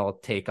general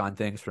take on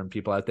things from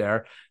people out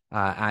there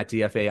at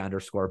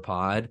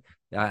DFA_pod.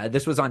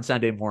 This was on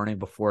Sunday morning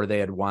before they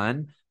had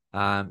won.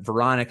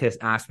 Veronica has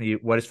asked me,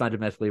 what is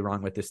fundamentally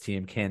wrong with this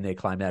team? Can they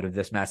climb out of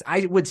this mess?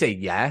 I would say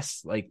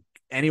yes. Like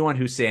anyone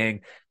who's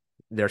saying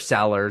they're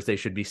sellers, they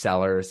should be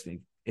sellers.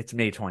 It's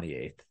May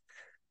 28th.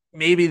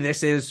 Maybe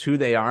this is who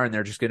they are and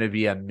they're just going to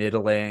be a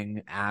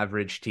middling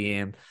average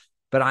team,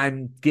 but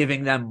I'm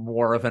giving them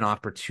more of an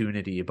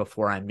opportunity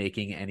before I'm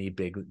making any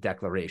big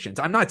declarations.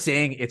 I'm not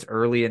saying it's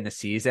early in the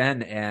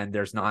season and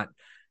there's not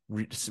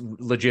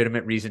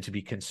legitimate reason to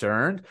be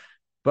concerned,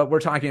 but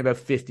we're talking about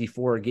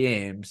 54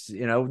 games.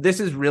 This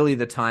is really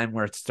the time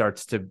where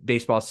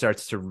baseball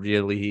starts to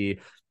really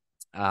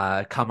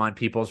come on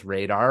people's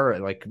radar.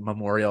 Like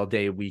Memorial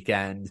Day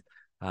weekend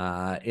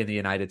in the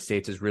United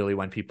States is really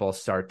when people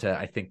start to,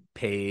 I think,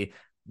 pay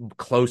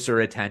closer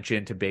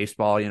attention to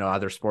baseball.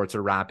 Other sports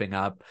are wrapping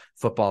up.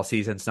 Football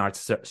season's not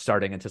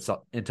starting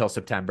until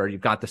September.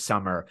 You've got the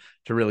summer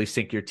to really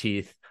sink your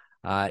teeth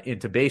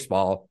into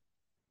baseball.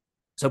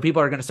 So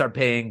people are going to start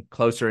paying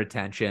closer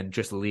attention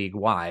just league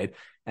wide.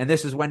 And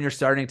this is when you're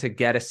starting to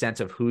get a sense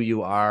of who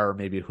you are, or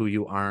maybe who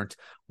you aren't,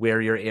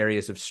 where your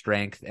areas of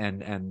strength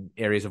and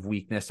areas of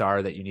weakness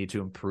are that you need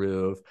to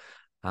improve,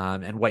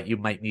 and what you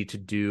might need to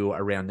do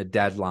around the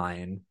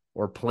deadline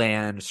or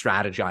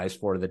strategize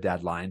for the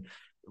deadline.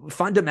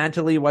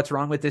 Fundamentally, what's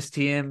wrong with this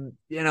team?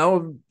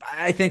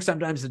 I think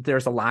sometimes that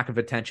there's a lack of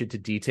attention to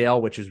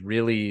detail, which is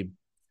really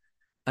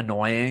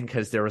annoying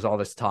because there was all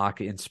this talk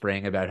in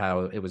spring about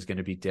how it was going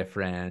to be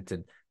different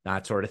and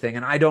that sort of thing.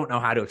 And I don't know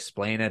how to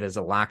explain it as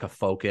a lack of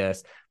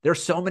focus.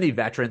 There's so many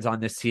veterans on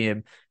this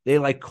team. They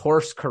like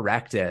course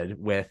corrected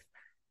with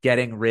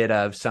getting rid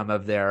of some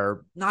of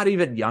their not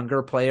even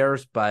younger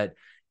players, but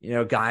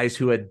guys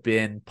who had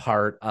been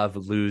part of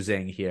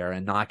losing here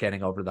and not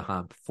getting over the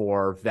hump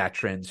for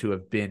veterans who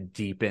have been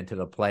deep into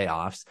the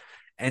playoffs.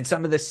 And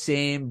some of the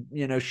same,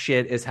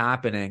 shit is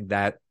happening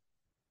that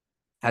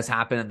has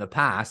happened in the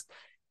past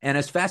and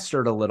has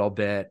festered a little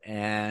bit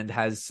and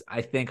has,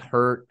 I think,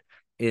 hurt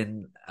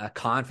in a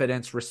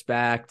confidence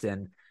respect,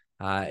 and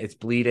it's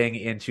bleeding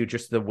into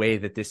just the way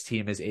that this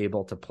team is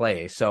able to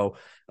play. So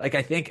like,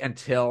 I think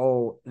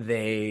until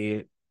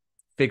they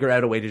figure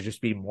out a way to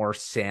just be more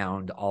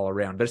sound all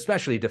around, but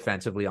especially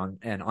defensively on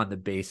the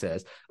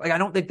bases, like, I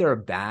don't think they're a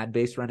bad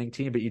base running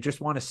team, but you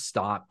just want to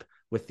stop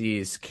with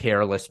these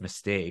careless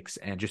mistakes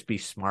and just be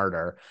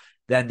smarter.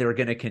 Then they're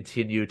going to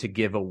continue to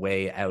give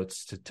away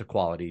outs to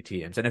quality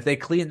teams. And if they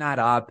clean that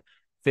up,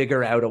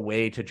 figure out a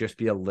way to just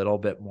be a little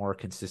bit more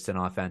consistent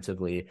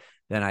offensively,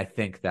 then I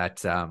think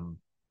that,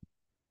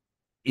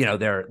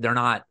 they're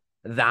not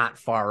that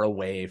far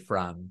away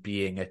from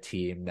being a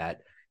team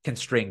that can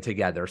string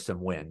together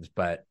some wins.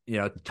 But,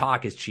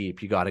 talk is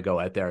cheap. You got to go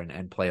out there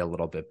and play a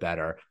little bit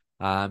better.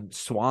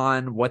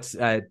 Swan,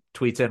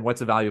 tweets in, what's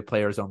the value of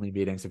players only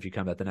meetings if you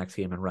come at the next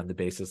game and run the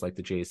bases like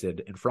the Jays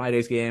did in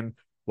Friday's game?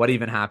 What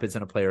even happens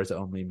in a players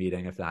only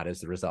meeting if that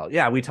is the result?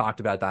 Yeah, we talked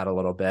about that a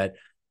little bit.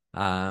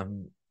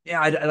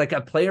 Like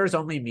a players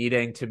only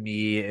meeting to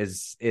me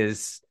is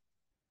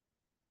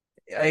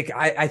like,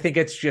 I think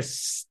it's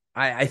just,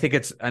 I think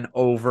it's an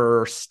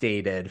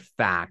overstated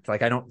fact.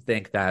 Like, I don't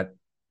think that,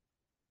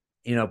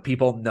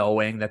 people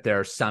knowing that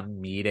there's some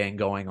meeting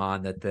going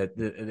on that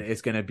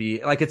is going to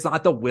be like, it's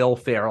not the Will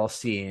Ferrell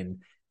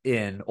scene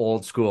in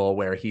Old School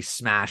where he's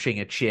smashing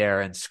a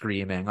chair and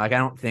screaming. Like, I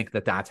don't think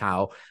that that's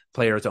how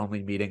players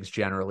only meetings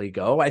generally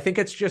go. I think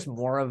it's just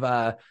more of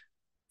a,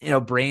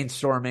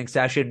 brainstorming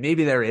session.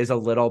 Maybe there is a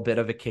little bit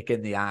of a kick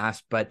in the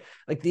ass, but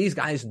like, these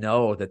guys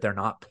know that they're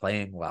not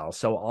playing well.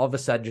 So all of a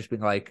sudden just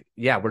being like,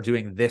 yeah, we're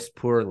doing this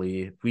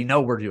poorly. We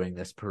know we're doing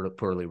this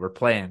poorly.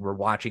 We're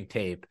watching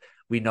tape.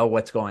 We know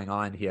what's going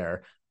on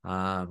here.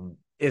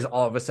 Is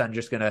all of a sudden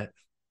just going to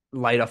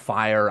light a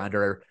fire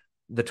under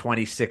the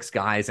 26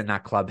 guys in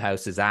that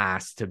clubhouse's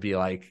ass to be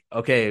like,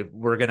 okay,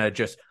 we're going to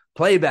just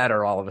play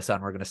better. All of a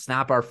sudden we're going to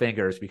snap our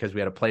fingers because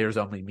we had a players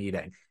only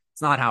meeting.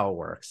 It's not how it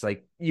works.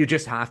 Like, you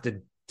just have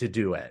to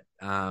do it.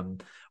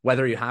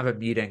 Whether you have a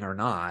meeting or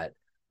not,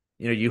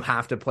 you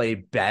have to play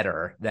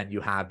better than you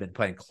have been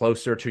playing,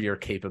 closer to your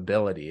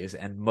capabilities.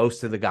 And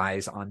most of the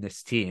guys on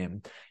this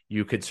team,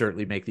 you could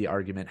certainly make the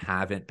argument,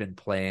 haven't been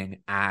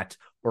playing at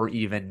or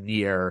even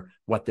near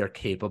what they're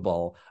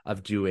capable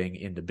of doing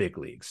in the big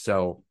leagues.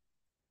 So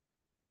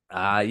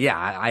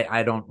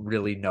I don't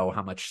really know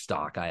how much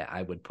stock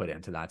I would put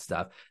into that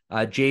stuff.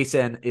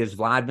 Jason, is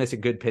Vlad missing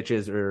good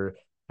pitches, or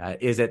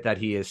is it that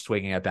he is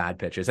swinging at bad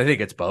pitches? I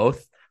think it's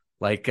both.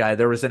 Like,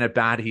 there was an at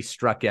bat he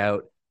struck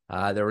out.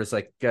 There was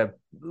like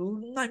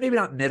maybe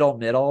not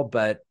middle,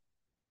 but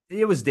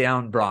it was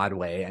down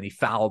Broadway and he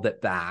fouled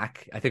it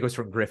back. I think it was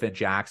from Griffin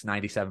Jax,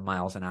 97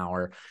 miles an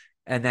hour.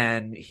 And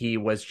then he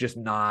was just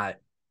not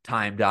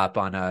timed up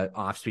on a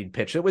off-speed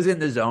pitch. It was in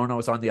the zone. It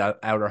was on the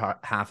outer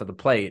half of the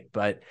plate,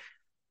 but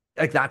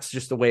like, that's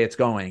just the way it's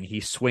going.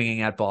 He's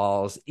swinging at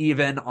balls,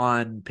 even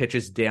on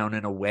pitches down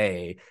and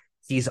away.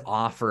 He's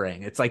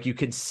offering. It's like, you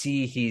can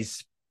see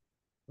he's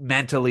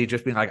mentally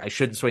just being like, I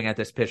shouldn't swing at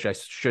this pitch. I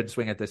should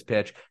swing at this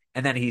pitch.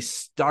 And then he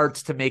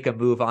starts to make a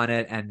move on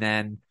it. And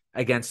then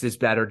against his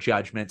better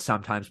judgment,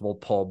 sometimes will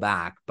pull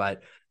back.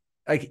 But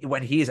like,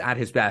 when he's at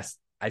his best,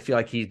 I feel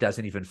like he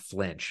doesn't even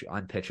flinch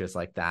on pitches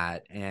like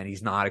that. And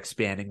he's not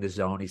expanding the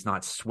zone. He's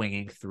not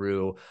swinging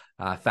through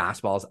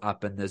fastballs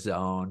up in the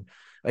zone.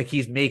 Like,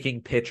 he's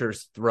making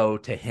pitchers throw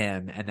to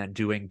him and then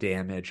doing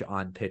damage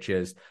on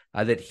pitches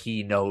that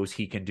he knows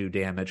he can do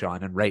damage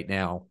on. And right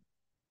now,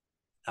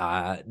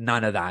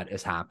 none of that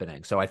is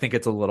happening. So I think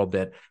it's a little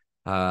bit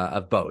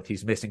of both.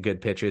 He's missing good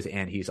pitches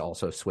and he's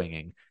also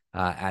swinging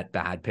at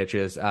bad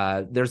pitches.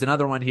 There's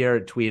another one here,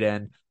 tweet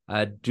in.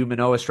 Do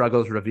Manoah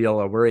struggles reveal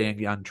a worrying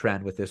young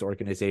trend with this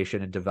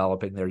organization in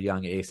developing their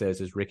young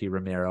aces, as Ricky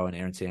Romero and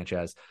Aaron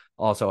Sanchez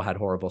also had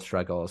horrible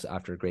struggles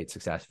after great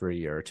success for a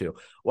year or two?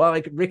 Well,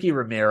 like, Ricky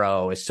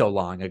Romero is so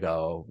long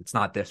ago. It's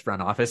not this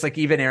front office. Like,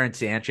 even Aaron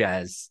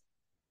Sanchez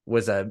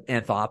was an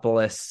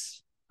Anthopoulos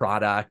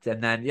product.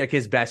 And then like,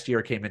 his best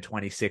year came in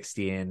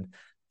 2016.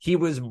 He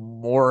was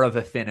more of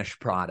a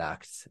finished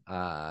product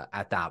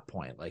at that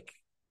point. Like,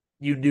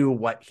 you knew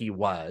what he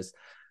was.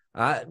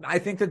 I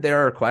think that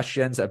there are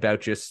questions about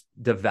just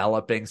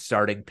developing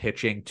starting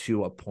pitching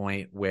to a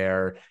point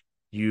where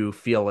you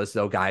feel as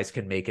though guys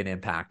can make an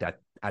impact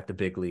at the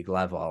big league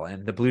level.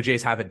 And the Blue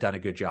Jays haven't done a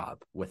good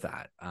job with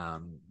that.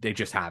 They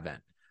just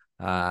haven't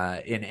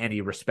in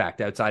any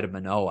respect outside of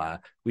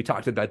Manoah. We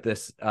talked about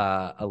this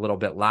a little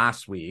bit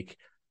last week.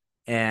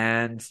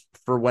 And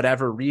for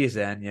whatever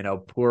reason,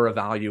 poor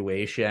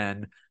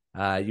evaluation,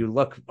 you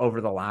look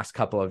over the last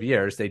couple of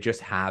years, they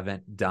just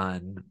haven't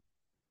done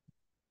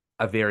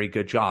a very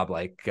good job.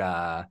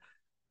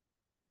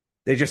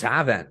 They just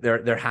haven't.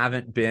 There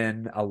haven't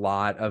been a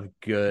lot of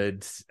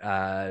good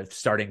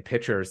starting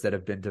pitchers that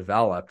have been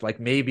developed. Like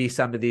maybe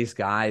some of these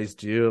guys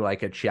do,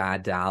 like a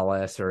Chad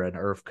Dallas or an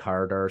Irv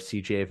Carter,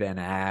 CJ Van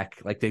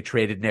Eck. Like they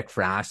traded Nick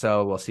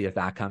Frasso. We'll see if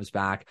that comes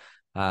back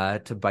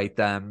to bite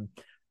them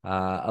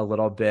a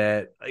little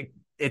bit. Like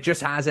it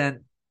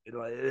hasn't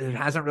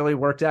really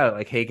worked out.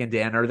 Like Hagen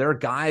Danner, there are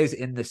guys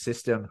in the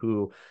system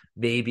who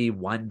maybe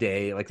one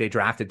day, like they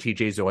drafted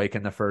TJ Zoik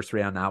in the first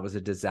round. That was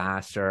a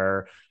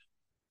disaster.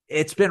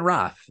 It's been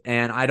rough,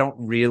 and I don't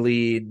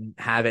really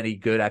have any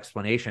good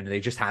explanation. They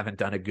just haven't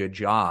done a good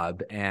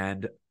job.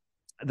 And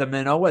the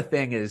Manoah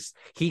thing is,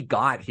 he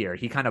got here.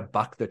 He kind of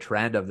bucked the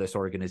trend of this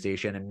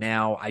organization, and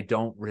now I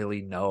don't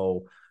really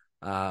know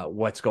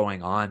what's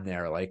going on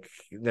there. Like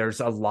there's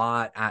a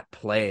lot at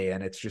play,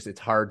 and it's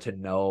hard to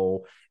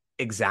know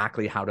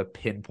exactly how to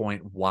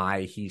pinpoint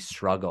why he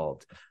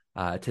struggled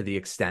to the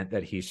extent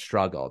that he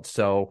struggled.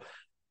 So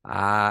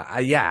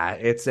yeah,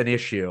 it's an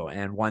issue,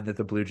 and one that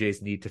the Blue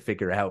Jays need to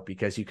figure out,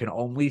 because you can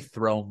only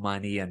throw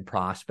money and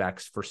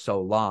prospects for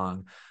so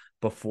long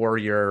before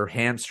you're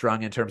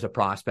hamstrung in terms of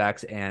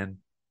prospects, and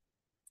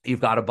you've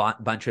got a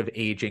bunch of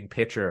aging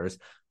pitchers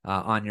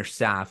on your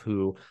staff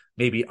who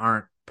maybe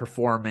aren't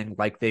performing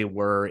like they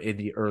were in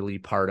the early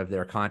part of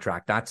their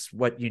contract. That's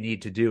what you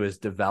need to do, is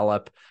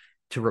develop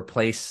to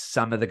replace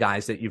some of the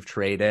guys that you've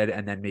traded,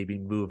 and then maybe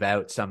move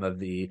out some of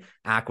the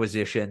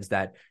acquisitions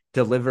that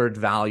delivered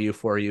value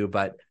for you,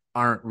 but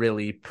aren't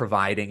really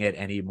providing it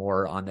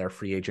anymore on their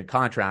free agent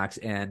contracts.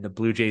 And the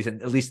Blue Jays,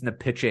 and at least in the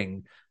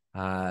pitching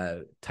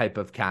type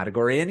of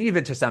category, and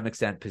even to some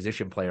extent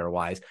position player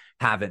wise,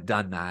 haven't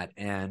done that.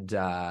 And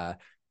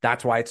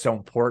that's why it's so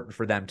important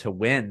for them to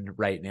win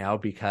right now,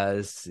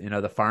 because, you know,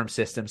 the farm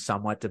system's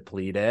somewhat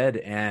depleted,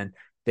 and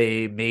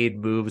they made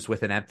moves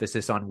with an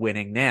emphasis on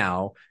winning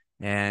now.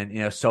 And, you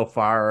know, so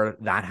far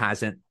that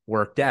hasn't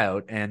worked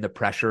out, and the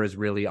pressure is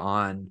really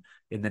on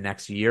in the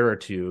next year or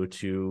two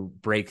to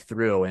break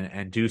through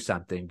and do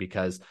something,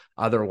 because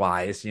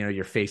otherwise, you know,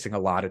 you're facing a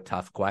lot of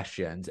tough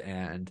questions,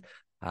 and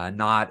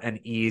not an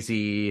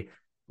easy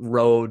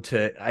road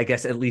to, I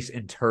guess, at least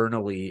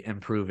internally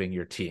improving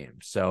your team.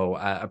 So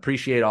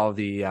appreciate all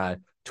the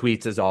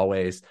tweets as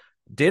always.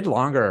 Did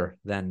longer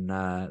than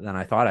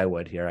I thought I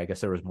would here. I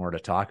guess there was more to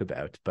talk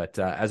about, but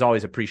as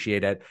always,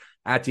 appreciate it.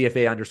 At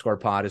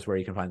DFA_pod is where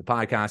you can find the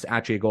podcast.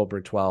 At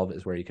JGoldberg12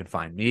 is where you can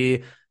find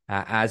me.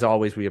 As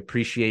always, we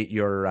appreciate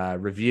your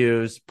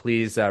reviews.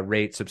 Please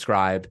rate,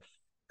 subscribe,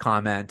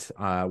 comment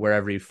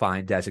wherever you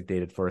find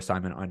designated for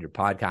assignment on your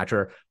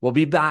podcatcher. We'll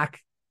be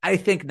back, I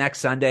think, next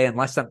Sunday,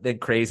 unless something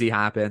crazy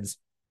happens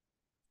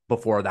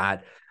before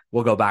that.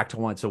 We'll go back to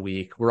once a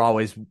week. We're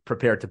always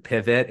prepared to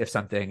pivot if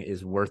something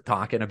is worth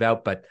talking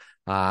about. But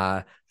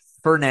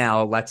for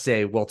now, let's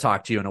say we'll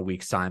talk to you in a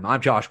week's time.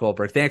 I'm Josh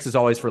Goldberg. Thanks as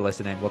always for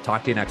listening. We'll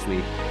talk to you next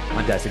week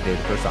on Designated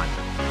for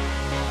Assignment.